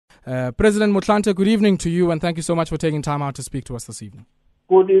President Motlanthe, good evening to you, and thank you so much for taking time out to speak to us this evening.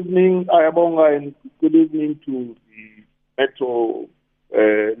 Good evening, Ayabonga, and good evening to the Metro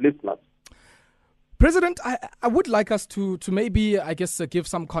listeners. President, I would like us to maybe, give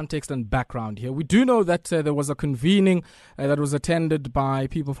some context and background here. We do know that there was a convening that was attended by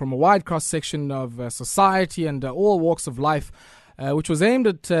people from a wide cross-section of society and all walks of life, which was aimed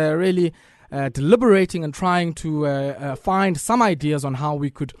at really deliberating and trying to find some ideas on how we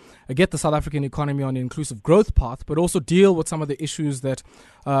could get the South African economy on an inclusive growth path, but also deal with some of the issues that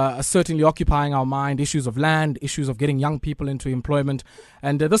are certainly occupying our mind, issues of land, issues of getting young people into employment.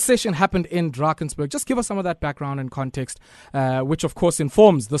 And this session happened in Drakensberg. Just give us some of that background and context, which of course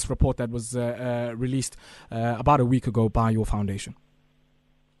informs this report that was released about a week ago by your foundation.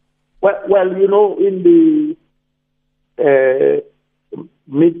 Well, in the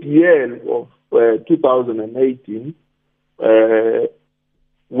mid-year of 2018,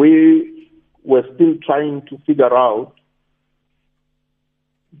 we were still trying to figure out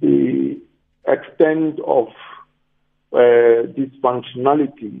the extent of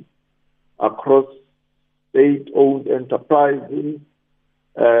dysfunctionality across state-owned enterprises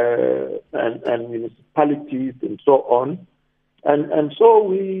and municipalities and so on. And so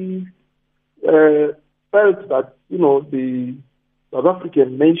we felt that, the South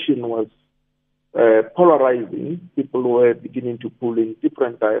African nation was polarizing. People were beginning to pull in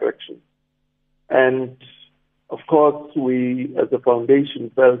different directions. And of course, we as a foundation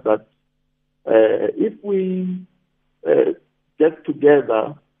felt that if we get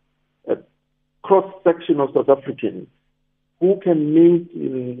together a cross-section of South Africans who can meet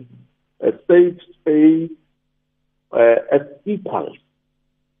in a safe space as equals,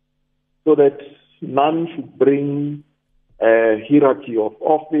 so that none should bring hierarchy of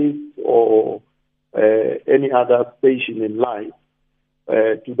office or any other station in life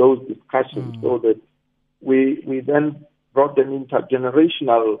to those discussions, so that we then brought an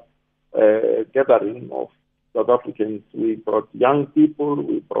intergenerational gathering of South Africans. We brought young people,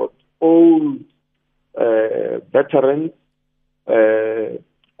 we brought old veterans,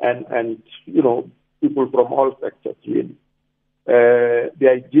 and people from all sectors, really. The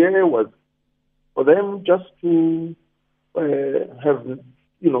idea was for them just to have,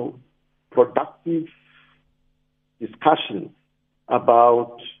 productive discussions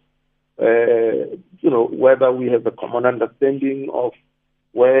about, whether we have a common understanding of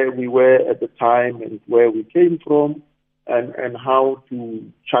where we were at the time and where we came from, and how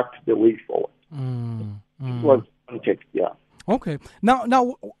to chart the way forward. It was context, yeah. Okay.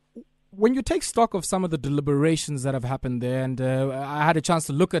 Now, when you take stock of some of the deliberations that have happened there, and I had a chance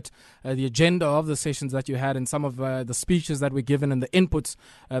to look at the agenda of the sessions that you had and some of the speeches that were given and the inputs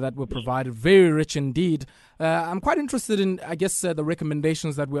that were provided, very rich indeed. I'm quite interested in, the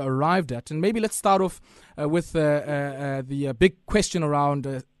recommendations that were arrived at. And maybe let's start off with the big question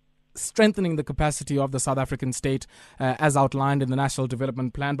around strengthening the capacity of the South African state as outlined in the National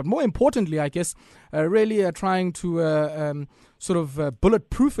Development Plan. But more importantly, really trying to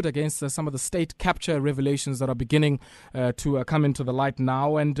bulletproof it against some of the state capture revelations that are beginning to come into the light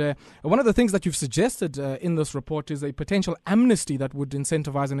now. And one of the things that you've suggested in this report is a potential amnesty that would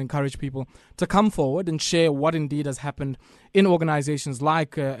incentivize and encourage people to come forward and share what indeed has happened in organizations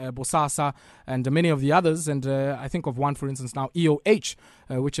like Bosasa and many of the others. And I think of one, for instance, now EOH,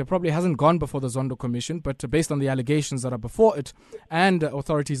 which probably hasn't gone before the Zondo Commission, but based on the allegations that are before it and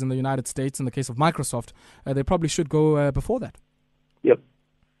authorities in the United States, in the case of Microsoft, they probably should go before that. Yep.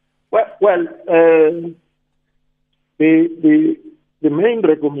 Well, the main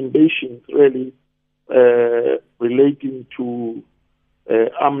recommendations really relating to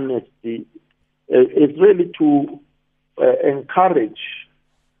amnesty is really to encourage.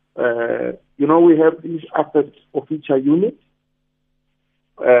 We have these assets officer units,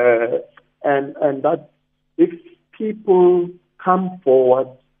 and that if people come forward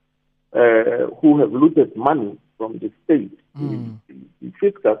who have looted money from the state, the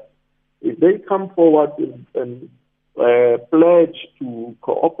fiscus, if they come forward and pledge to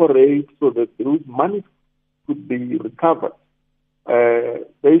cooperate so that those money could be recovered,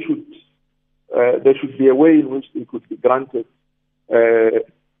 there should be a way in which they could be granted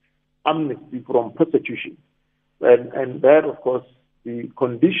amnesty from persecution. And that, of course, the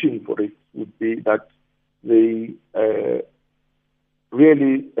condition for it would be that they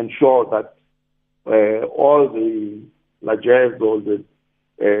really ensure that all the largesse or the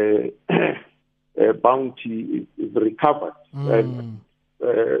bounty is recovered. And,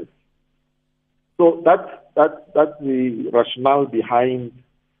 so that's the rationale behind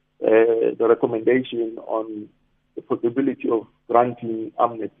the recommendation on the possibility of granting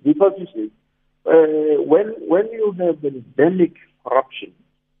amnesty. Because you see, when you have endemic corruption,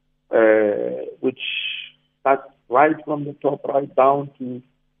 which starts right from the top, right down to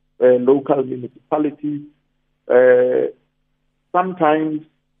local municipalities, sometimes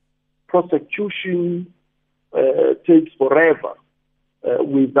prosecution takes forever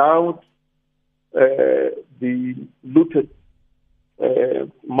without the looted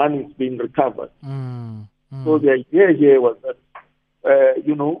money is being recovered. So the idea here was that,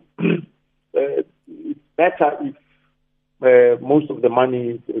 it's better if most of the money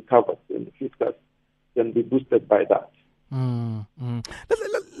is recovered and the fiscus can be boosted by that.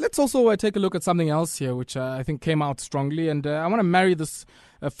 Let's also take a look at something else here, which I think came out strongly. And I want to marry this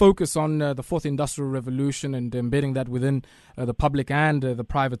focus on the fourth industrial revolution and embedding that within the public and the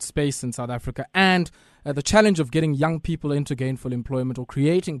private space in South Africa, and the challenge of getting young people into gainful employment or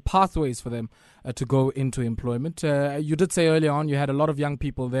creating pathways for them to go into employment. You did say earlier on you had a lot of young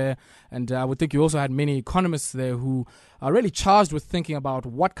people there, and I would think you also had many economists there who are really charged with thinking about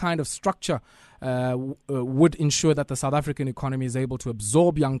what kind of structure would ensure that the South African economy is able to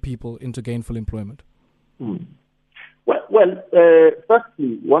absorb young people into gainful employment. Well,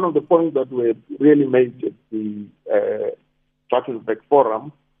 firstly, one of the points that were really made at the Drakensberg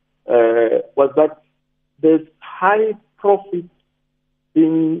Forum was that there's high profit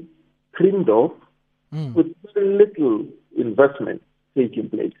being creamed off with very little investment taking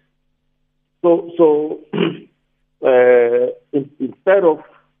place. So instead of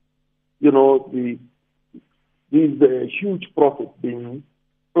these huge profits being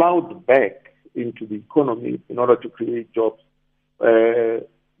plowed back into the economy in order to create jobs,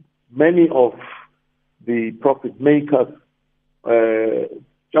 many of the profit makers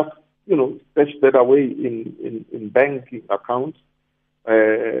just stash that away in banking accounts.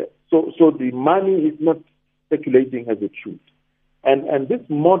 So the money is not circulating as it should, and this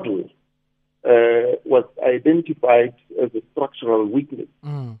model was identified as a structural weakness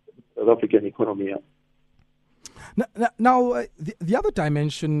in the South African economy. Now, the other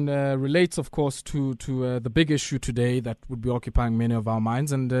dimension relates, of course, to the big issue today that would be occupying many of our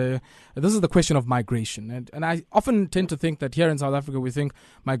minds, and this is the question of migration. And I often tend to think that here in South Africa we think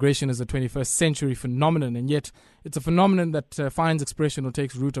migration is a 21st century phenomenon, and yet it's a phenomenon that finds expression or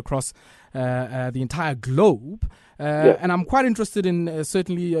takes root across the entire globe. And I'm quite interested in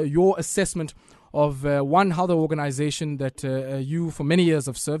certainly your assessment of how the organization that you for many years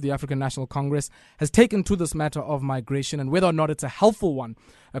have served, the African National Congress, has taken to this matter of migration, and whether or not it's a helpful one,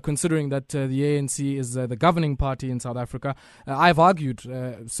 considering that the ANC is the governing party in South Africa. I've argued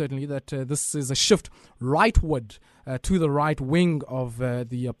certainly that this is a shift rightward to the right wing of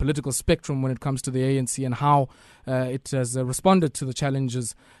the political spectrum when it comes to the ANC, and how it has responded to the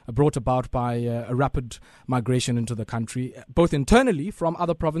challenges brought about by a rapid migration into the country, both internally from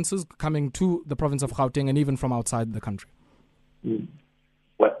other provinces coming to the province of Gauteng and even from outside the country.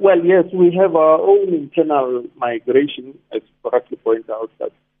 Well, yes, we have our own internal migration, as you correctly point out,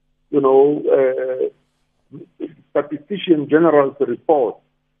 that, Statistician General's report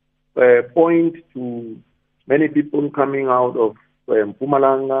point to many people coming out of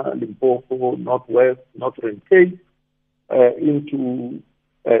Mpumalanga, Limpopo, Northwest, Northern Cape, into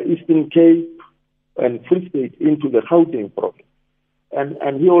Eastern Cape and Free State into the Gauteng province.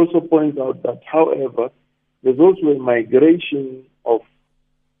 And he also points out that, however, there's also a migration of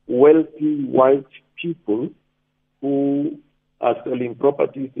wealthy white people who are selling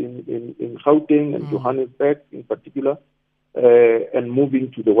properties in Gauteng and Johannesburg in particular, and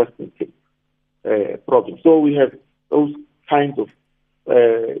moving to the Western Cape province. So we have those kinds of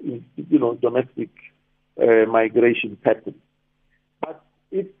domestic migration patterns. But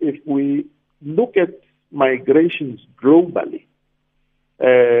if we look at migrations globally,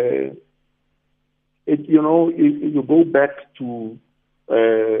 if you go back to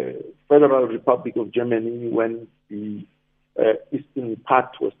Federal Republic of Germany, when the eastern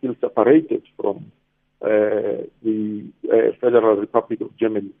part was still separated from the Federal Republic of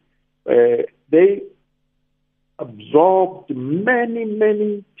Germany, they absorbed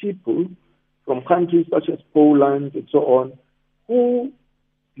many people from countries such as Poland and so on, who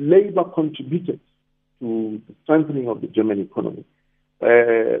labor contributed to the strengthening of the German economy.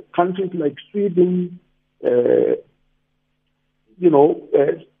 Countries like Sweden,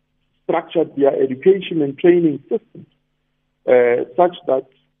 structured their education and training systems such that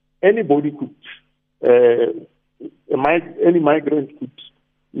anybody could, any migrant could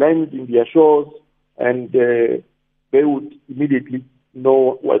land in their shores, and they would immediately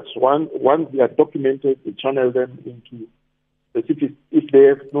know what's one. Once they are documented, they channel them into specific, if they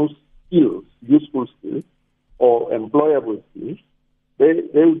have no skills, useful skills, or employable skills, they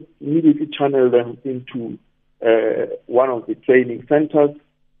would immediately channel them into one of the training centers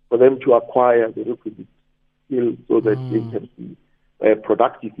for them to acquire the requisite skills so that they can be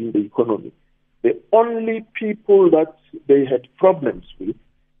productive in the economy. The only people that they had problems with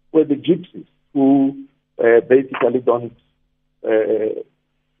were the gypsies, who basically don't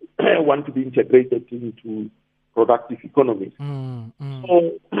want to be integrated into productive economies.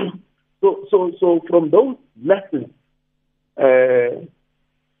 So from those lessons,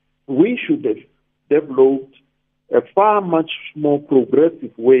 we should have developed a far much more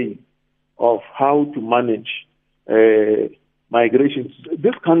progressive way of how to manage migrations.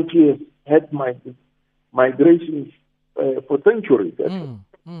 This country has had migrations for centuries,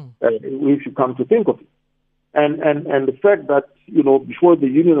 if you come to think of it. And the fact that, before the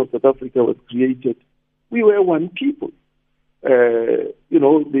Union of South Africa was created, we were one people. The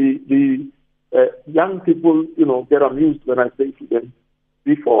young people, get amused when I say to them,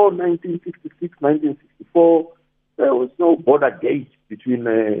 before 1966, 1964, there was no border gate between,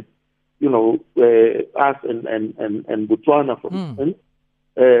 us and Botswana, for instance.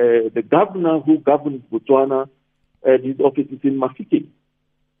 The governor who governs Botswana had his offices in Mafikeng.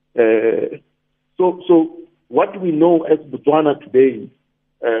 So what we know as Botswana today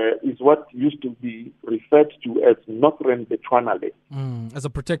is what used to be referred to as Northern Bechuanaland. As a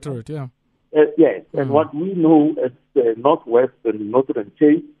protectorate, yeah. Yes, and what we know as Northwest and Northern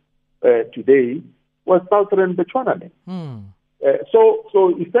Cape today was Southern Bechuanaland.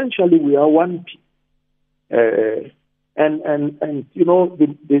 So essentially we are one people. And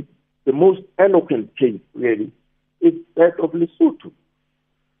the most eloquent case really is that of Lesotho.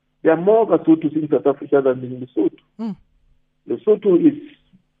 There are more Lesotho in South Africa than in Lesotho. Lesotho is,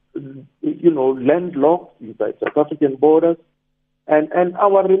 landlocked inside South African borders, and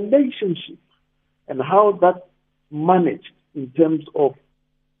our relationship and how that's managed in terms of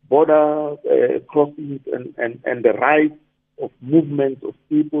border crossings and the rights of movement of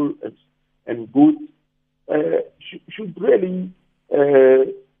people and goods should really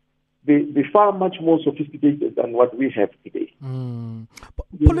be far much more sophisticated than what we have today.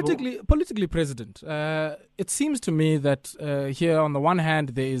 Politically, President, it seems to me that here on the one hand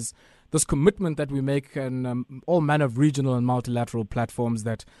there is this commitment that we make in all manner of regional and multilateral platforms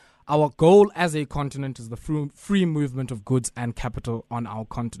that our goal as a continent is the free movement of goods and capital on our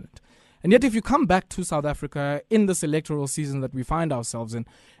continent. And yet if you come back to South Africa in this electoral season that we find ourselves in,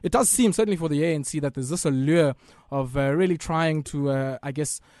 it does seem, certainly for the ANC, that there's this allure of really trying to,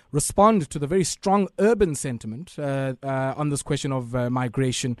 respond to the very strong urban sentiment on this question of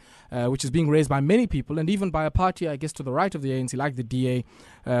migration, which is being raised by many people, and even by a party, I guess, to the right of the ANC, like the DA,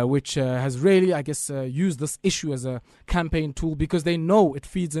 which has really, used this issue as a campaign tool because they know it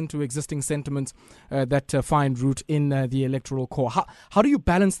feeds into existing sentiments that find root in the electoral core. How do you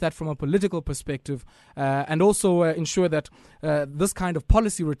balance that from a political perspective and also ensure that this kind of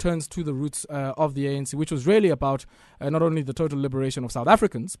policy returns to the roots of the ANC, which was really about not only the total liberation of South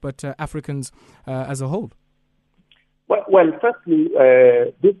Africans, but Africans as a whole? Well, firstly,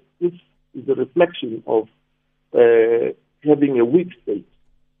 this is a reflection of having a weak state,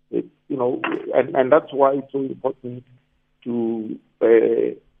 and that's why it's so important to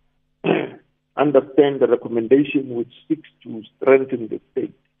understand the recommendation which seeks to strengthen the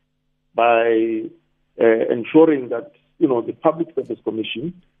state by ensuring that the Public Service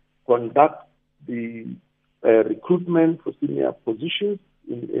Commission conducts the recruitment for senior positions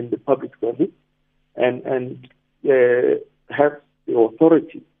in the public service and has the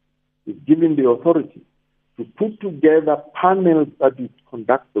authority, is given the authority to put together panels that will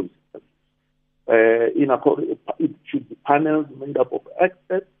conduct those studies. It should be panels made up of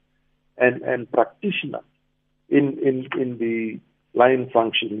experts and practitioners in the line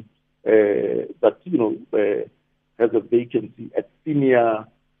function that has a vacancy at senior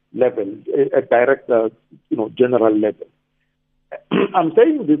level, at director, general level. I'm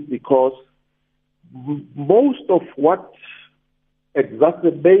saying this because most of what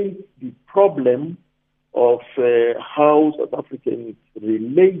exacerbates the problem of how South Africans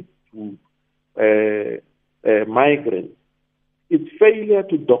relate to migrants is failure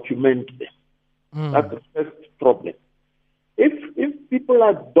to document them. That's the first problem. If people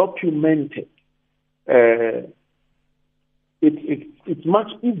are documented, it's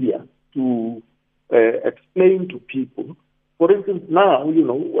much easier to explain to people. For instance, now,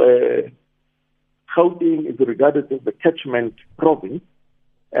 Gauteng is regarded as the catchment province,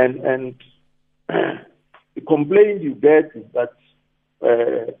 and the complaint you get is that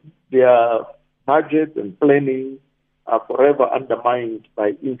their budget and planning are forever undermined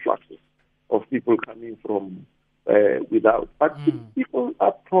by influxes of people coming from without. But if people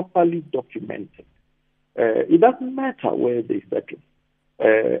are properly documented, it doesn't matter where they settle.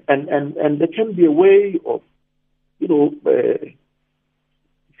 And there can be a way of,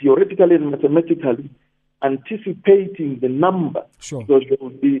 theoretically and mathematically anticipating the number. Sure. Because there will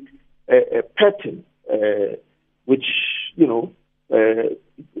be a pattern which,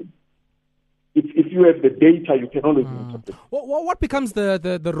 if you have the data, you can always interpret. What becomes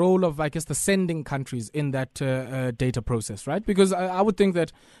the role of, I guess, the sending countries in that data process, right? Because I would think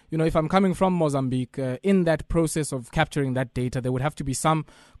that, if I'm coming from Mozambique, in that process of capturing that data, there would have to be some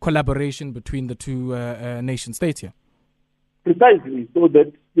collaboration between the two nation states here. Precisely, so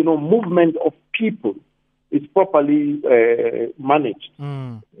that, movement of people is properly managed.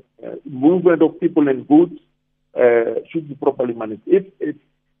 Movement of people and goods should be properly managed.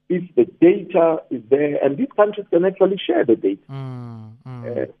 If the data is there, and these countries can actually share the data.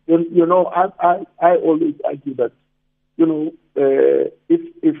 I always argue that,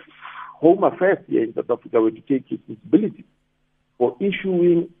 if Home Affairs here in South Africa were to take responsibility for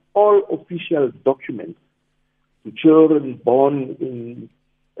issuing all official documents to children born in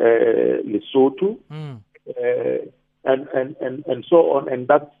Lesotho, and so on, and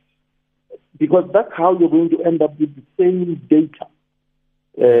that's because that's how you're going to end up with the same data.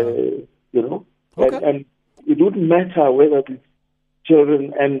 Okay. And it wouldn't matter whether these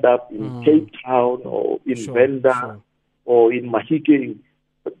children end up in Cape Town or in Venda or in Mahikeng,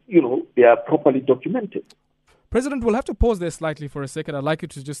 but, they are properly documented. President, we'll have to pause there slightly for a second. I'd like you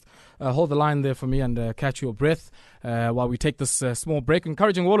to just hold the line there for me and catch your breath while we take this small break.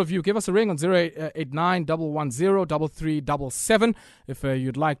 Encouraging all of you, give us a ring on 089 110 3377 if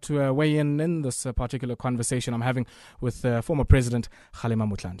you'd like to weigh in this particular conversation I'm having with former President Kgalema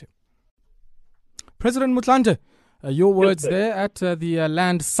Motlanthe. President Motlanthe, your words there at the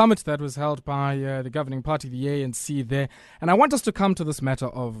land summit that was held by the governing party, the ANC there. And I want us to come to this matter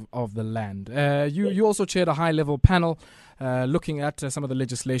of the land. You also chaired a high-level panel looking at some of the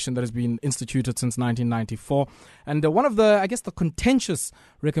legislation that has been instituted since 1994. And one of the, I guess, the contentious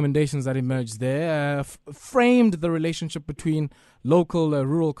recommendations that emerged there framed the relationship between local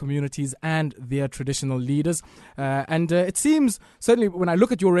rural communities and their traditional leaders. And it seems, certainly when I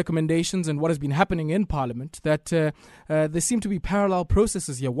look at your recommendations and what has been happening in Parliament, that there seem to be parallel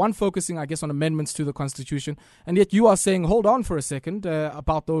processes here. One focusing, I guess, on amendments to the Constitution. And yet you are saying, hold on for a second,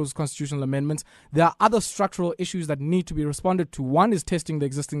 about those constitutional amendments. There are other structural issues that need to be responded to. One is testing the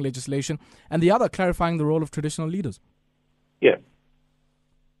existing legislation, and the other clarifying the role of traditional leaders. Yeah,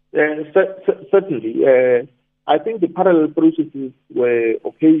 certainly. I think the parallel processes were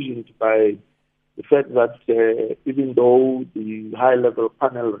occasioned by the fact that even though the high-level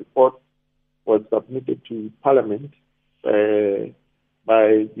panel report was submitted to Parliament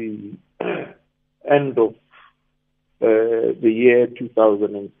by the end of the year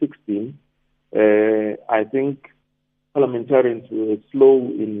 2016, I think parliamentarians were slow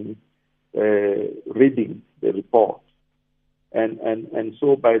in reading the report. And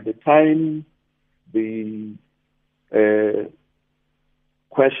so by the time the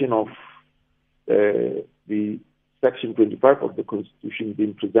question of the Section 25 of the Constitution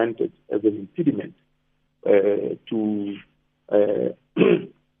being presented as an impediment to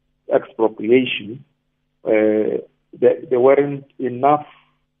expropriation, there weren't enough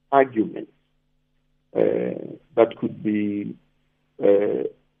arguments that could be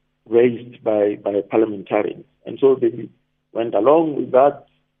raised by parliamentarians. And so they went along with that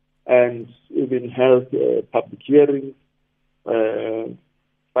and even held public hearings,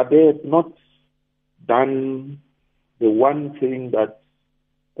 but they have not done the one thing that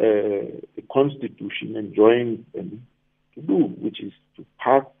the Constitution enjoins them to do, which is to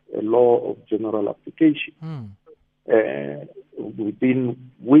pass a law of general application,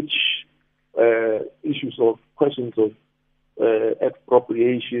 within which issues of questions of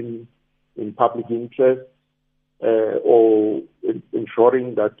expropriation in public interest, or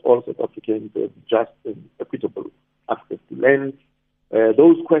ensuring that all South Africans have just and equitable access to land.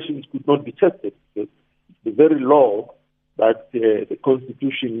 Those questions could not be tested because the very law that the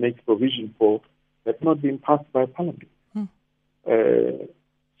Constitution makes provision for has not been passed by Parliament.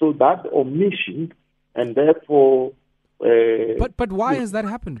 So that omission, and therefore... But why has that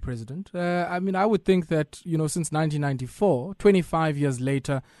happened, President? I mean, I would think that, since 1994, 25 years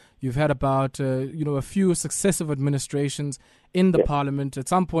later, you've had about, a few successive administrations in the Parliament. At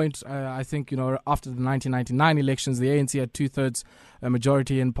some point, I think, after the 1999 elections, the ANC had 2/3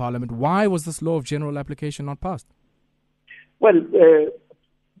 majority in Parliament. Why was this law of general application not passed? Well,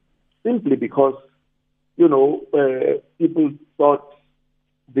 simply because, people thought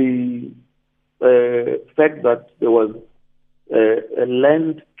the fact that there was a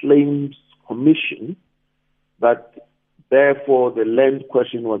land claims commission, that therefore the land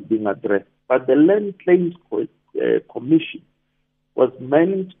question was being addressed. But the land claims commission was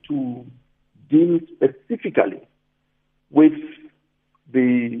meant to deal specifically with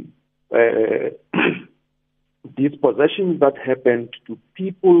the dispossessions that happened to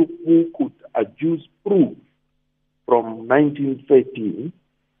people who could adduce proof from 1913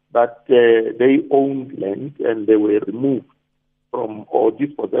 that they owned land and they were removed from or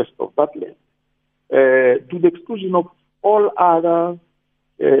dispossessed of that land, to the exclusion of all other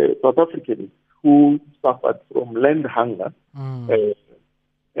South Africans who suffered from land hunger, and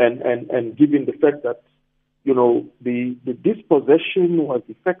given the fact that the dispossession was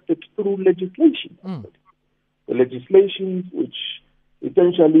effected through legislation. The legislation which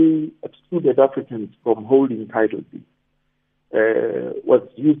essentially excluded Africans from holding title deeds was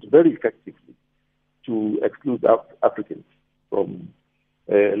used very effectively to exclude Africans from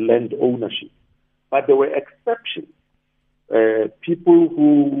land ownership. But there were exceptions. People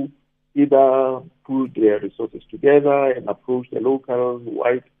who either pulled their resources together and approached a local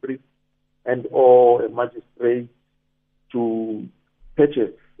white priest and or a magistrate to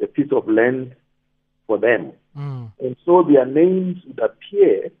purchase a piece of land for them. And so their names would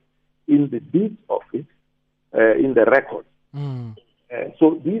appear in the deeds office, in the records.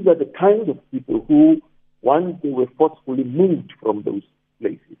 So these are the kinds of people who, once they were forcefully moved from those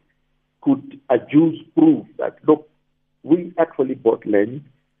places, could adduce proof that, look, we actually bought land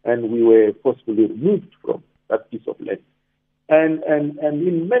and we were forcefully removed from that piece of land. And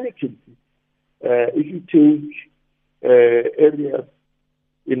in many cases, if you take areas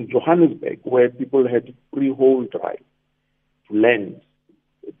in Johannesburg where people had freehold rights to land,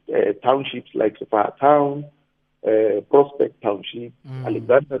 townships like Sofia Town, Prospect Township,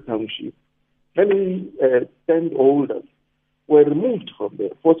 Alexander Township, many standholders were removed from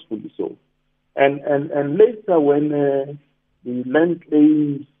there, forcefully so. And later when the Land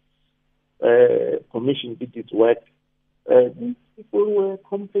Claims Commission did its work, these people were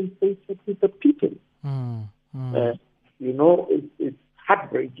compensated with the people. It's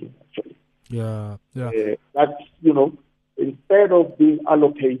heartbreaking, actually. That, instead of being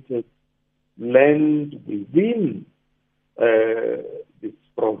allocated land within this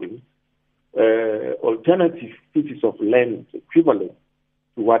province, alternative pieces of land equivalent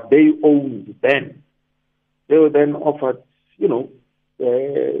to what they owned then, they were then offered,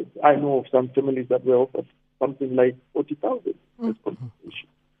 I know of some families that were offered something like 40,000 as compensation.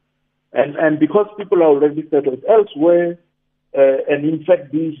 And because people are already settled elsewhere, and in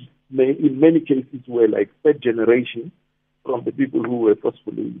fact these in many cases were like third generation from the people who were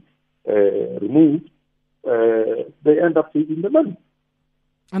forcefully removed, they end up taking the money.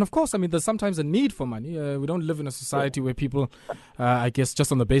 And of course, there's sometimes a need for money. We don't live in a society where people, I guess,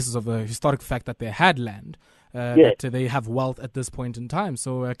 just on the basis of the historic fact that they had land, that they have wealth at this point in time.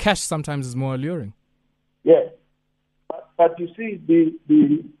 So cash sometimes is more alluring. Yes. But you see,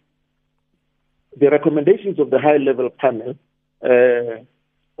 the recommendations of the high-level panel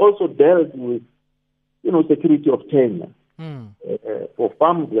also dealt with, security of tenure. For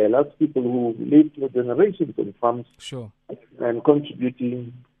farm dwellers, people who lived for generations on farms, and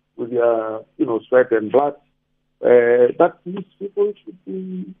contributing with their, sweat and blood, that these people should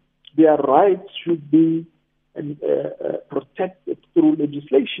be, their rights should be protected through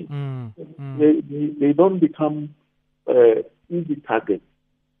legislation. They don't become easy targets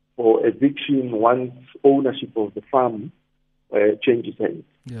for eviction once ownership of the farm changes hands.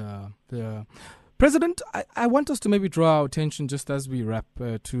 President, I want us to maybe draw our attention, just as we wrap,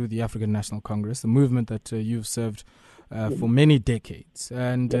 to the African National Congress, the movement that you've served for many decades.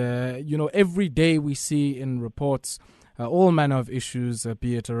 And, every day we see in reports all manner of issues,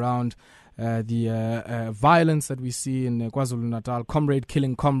 be it around the violence that we see in KwaZulu-Natal, comrade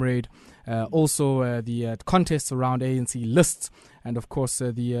killing comrade, also the contests around ANC lists, and of course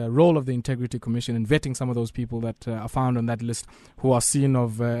the role of the Integrity Commission in vetting some of those people that are found on that list who are seen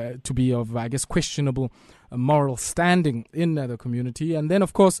to be of, I guess, questionable moral standing in the community. And then,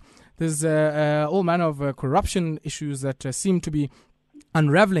 of course, there's all manner of corruption issues that seem to be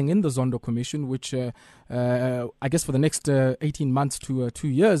unraveling in the Zondo Commission, which I guess for the next 18 months to 2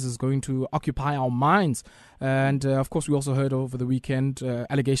 years is going to occupy our minds. And of course, we also heard over the weekend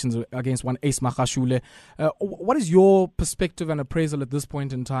allegations against one Ace Magashule. What is your perspective and appraisal at this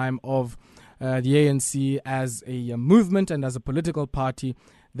point in time of the ANC as a movement and as a political party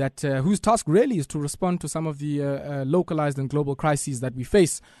that whose task really is to respond to some of the localized and global crises that we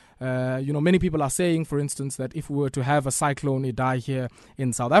face? Many people are saying, for instance, that if we were to have a cyclone Idai here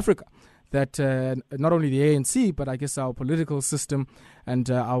in South Africa, that not only the ANC, but I guess our political system and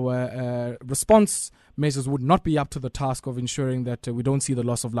our response measures would not be up to the task of ensuring that we don't see the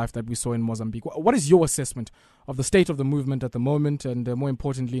loss of life that we saw in Mozambique. What is your assessment of the state of the movement at the moment, and more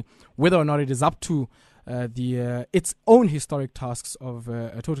importantly, whether or not it is up to its own historic tasks of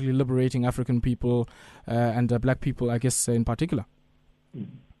totally liberating African people and black people, I guess, in particular?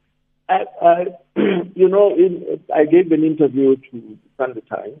 I gave an interview to Sunday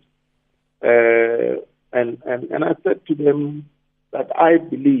Times, and I said to them that I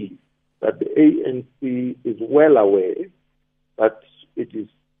believe that the ANC is well aware that it is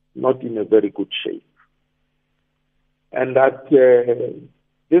not in a very good shape, and that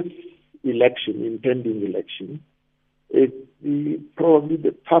this impending election, is probably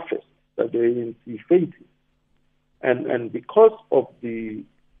the toughest that the ANC faces. And because of the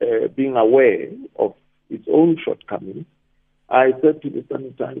being aware of its own shortcomings, I said to the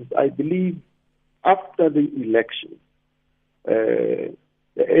Sunday Times, I believe after the election, the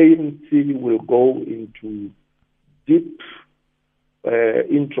ANC will go into deep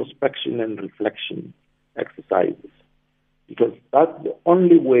introspection and reflection exercises, because that's the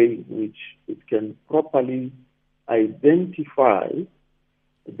only way in which it can properly identify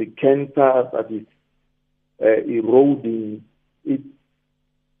the cancer that is eroding its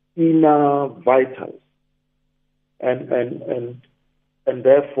inner vitals, and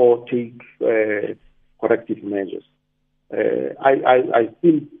therefore take corrective measures. I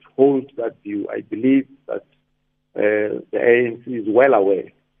still hold that view. I believe that the ANC is well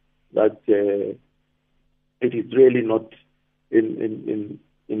aware that it is really not in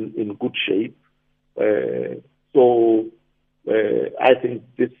good shape. So I think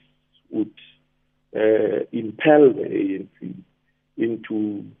this would impel the ANC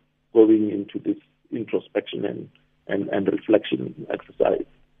into going into this introspection and reflection exercise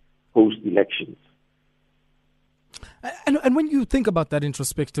post-elections. And when you think about that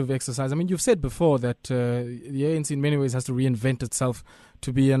introspective exercise, I mean, you've said before that the ANC in many ways has to reinvent itself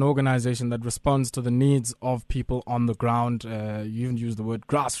to be an organization that responds to the needs of people on the ground. You even use the word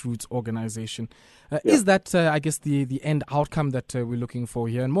grassroots organization. Is that, I guess, the end outcome that we're looking for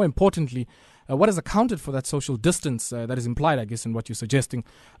here? And more importantly, what has accounted for that social distance that is implied, I guess, in what you're suggesting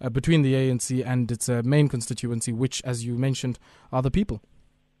between the ANC and its main constituency, which, as you mentioned, are the people?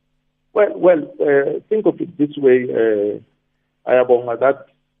 Well, think of it this way, Ayabonga, that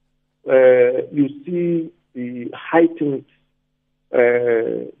you see the heightened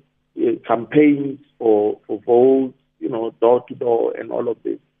campaigns for votes, door to door and all of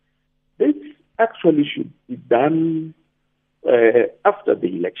this. This actually should be done after the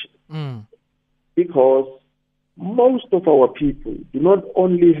election, because most of our people do not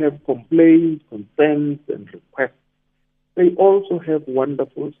only have complaints, concerns, and requests. They also have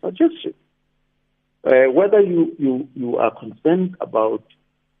wonderful suggestions. Whether you are concerned about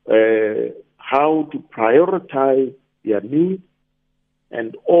how to prioritize their needs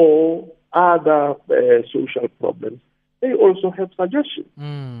and all other social problems, they also have suggestions.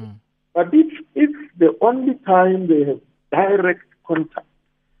 But if the only time they have direct contact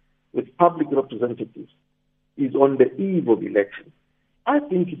with public representatives is on the eve of election, I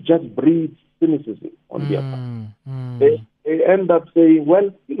think it just breeds cynicism on their part. They end up saying, well,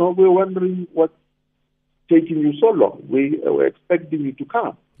 we're wondering what's taking you so long. We were expecting you to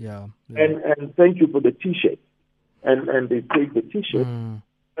come. And thank you for the T-shirt. And they take the T-shirt.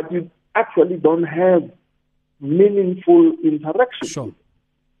 But you actually don't have meaningful interaction. Sure.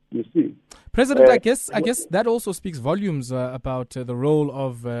 You see. President, I guess that also speaks volumes about the role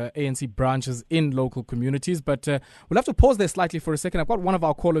of ANC branches in local communities. But we'll have to pause there slightly for a second. I've got one of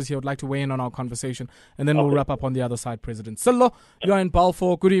our callers here who would like to weigh in on our conversation, and then we'll wrap up on the other side, President. Sillo, you are in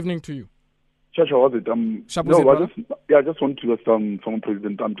Balfour. Good evening to you. How was it? I just want to ask from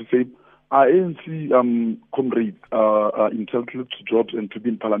President to say, are ANC comrades entitled to jobs and to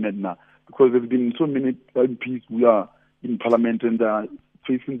be in Parliament now? Because there's been so many MPs who are in Parliament and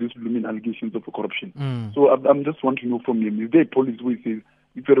facing these looming allegations of corruption. So I'm just want to know from him, is there a policy where he says,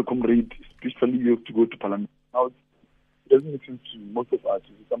 if you're a comrade, especially you have to go to Parliament? Now, it doesn't make sense to most of us.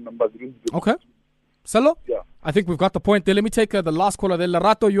 Some numbers. Okay. Salo? Yeah. I think we've got the point there. Let me take the last caller there.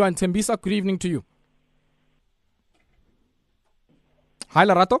 Lerato, you are in Tembisa. Good evening to you. Hi,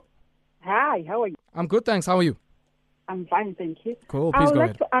 Lerato. Hi, how are you? I'm good, thanks. How are you? I'm fine, thank you. Cool, please go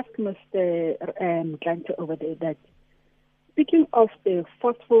ahead. I would like to ask Mr. Motlanthe over there that, speaking of the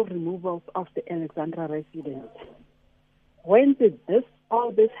forceful removals of the Alexandra residents, when did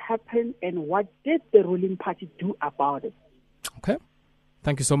all this happen, and what did the ruling party do about it? Okay.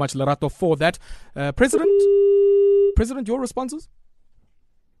 Thank you so much, Lerato, for that. President, your responses?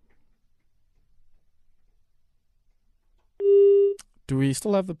 Do we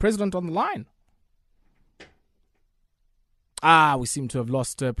still have the president on the line? We seem to have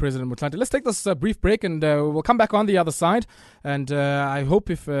lost President Motlanthe. Let's take this brief break and we'll come back on the other side. And I hope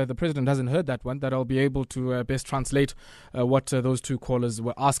if the president hasn't heard that one, that I'll be able to best translate what those two callers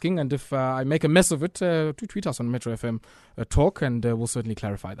were asking. And if I make a mess of it, do tweet us on Metro FM Talk and we'll certainly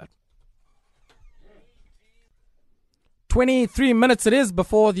clarify that. 23 minutes it is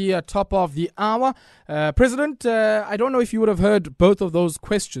before the top of the hour. President, I don't know if you would have heard both of those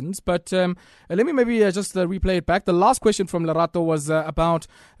questions, but let me maybe just replay it back. The last question from Lerato was about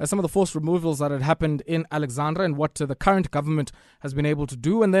some of the forced removals that had happened in Alexandra and what the current government has been able to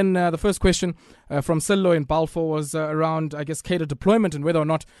do. And then the first question from Sello in Balfour was around, I guess, cadre deployment and whether or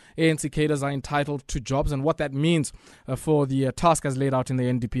not ANC cadres are entitled to jobs and what that means for the task as laid out in the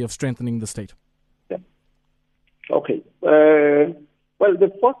NDP of strengthening the state. Okay. Well, the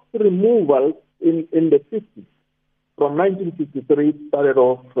first removal in the 50s, from 1953, it started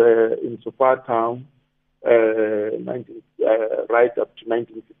off in Sofar Town, right up to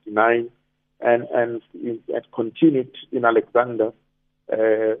 1959, and it continued in Alexander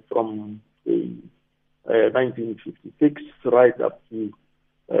from 1956 right up to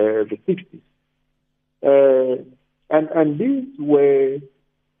the 60s. And these were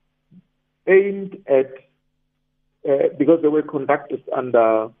aimed at because they were conducted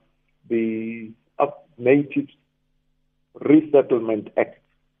under the Native Resettlement Act.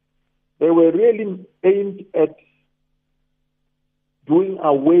 They were really aimed at doing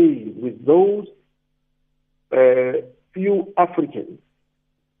away with those few Africans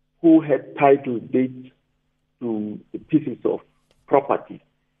who had title deeds to the pieces of property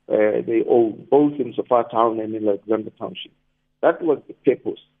they owned, both in Sofar Town and in Alexander Township. That was the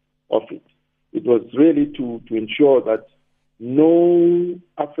purpose of it. It was really to ensure that no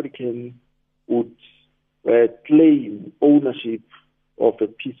African would claim ownership of a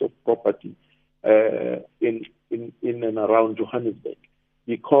piece of property in and around Johannesburg,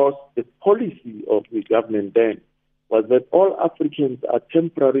 because the policy of the government then was that all Africans are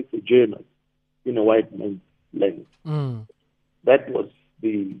temporary sojourners in a white man's land. That was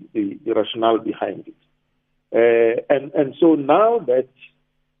the rationale behind it. And so now that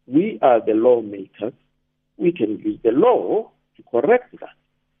we are the lawmakers, we can use the law to correct that.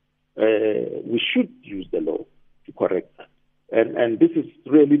 We should use the law to correct that. And this is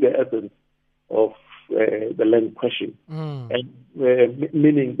really the essence of the land question. And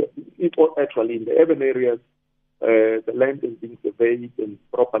meaning that actually in the urban areas, the land is being surveyed and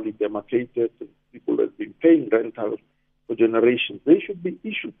properly demarcated, and people have been paying rentals for generations. They should be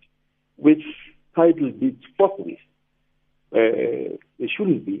issued with title deeds forthwith. There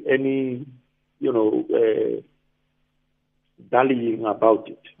shouldn't be any, dallying about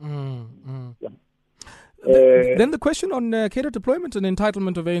it. Yeah. Then the question on cadre deployment and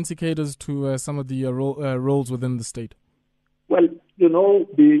entitlement of ANC cadres to some of the roles within the state. Well,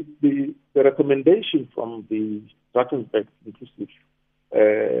 the recommendation from the Drakensberg Inclusive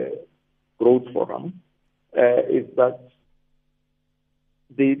Growth Forum is that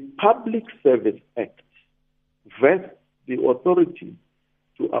the Public Service Act vests the authority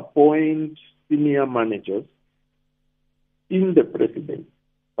to appoint senior managers in the president,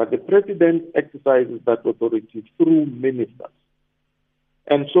 but the president exercises that authority through ministers.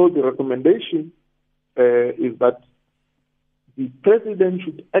 And so the recommendation is that the president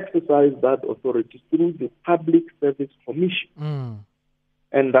should exercise that authority through the Public Service Commission,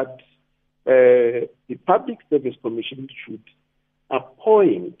 and that the Public Service Commission should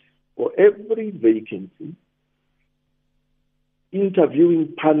appoint for every vacancy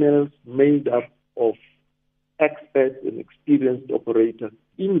interviewing panels made up of experts and experienced operators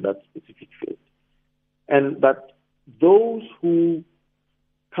in that specific field. And that those who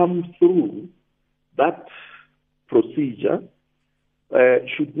come through that procedure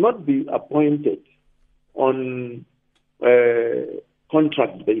should not be appointed on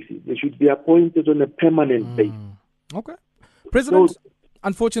contract basis. They should be appointed on a permanent basis. Okay. President,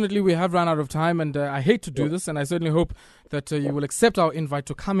 unfortunately, we have run out of time, and I hate to do this, and I certainly hope that you will accept our invite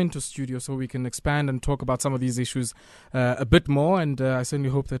to come into studio so we can expand and talk about some of these issues a bit more, and I certainly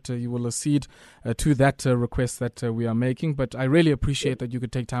hope that you will accede to that request that we are making. But I really appreciate that you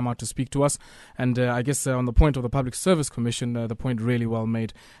could take time out to speak to us, and I guess on the point of the Public Service Commission, the point really well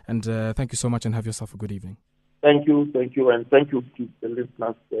made, and thank you so much, and have yourself a good evening. Thank you, and thank you to the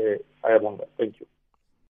listeners. Thank you.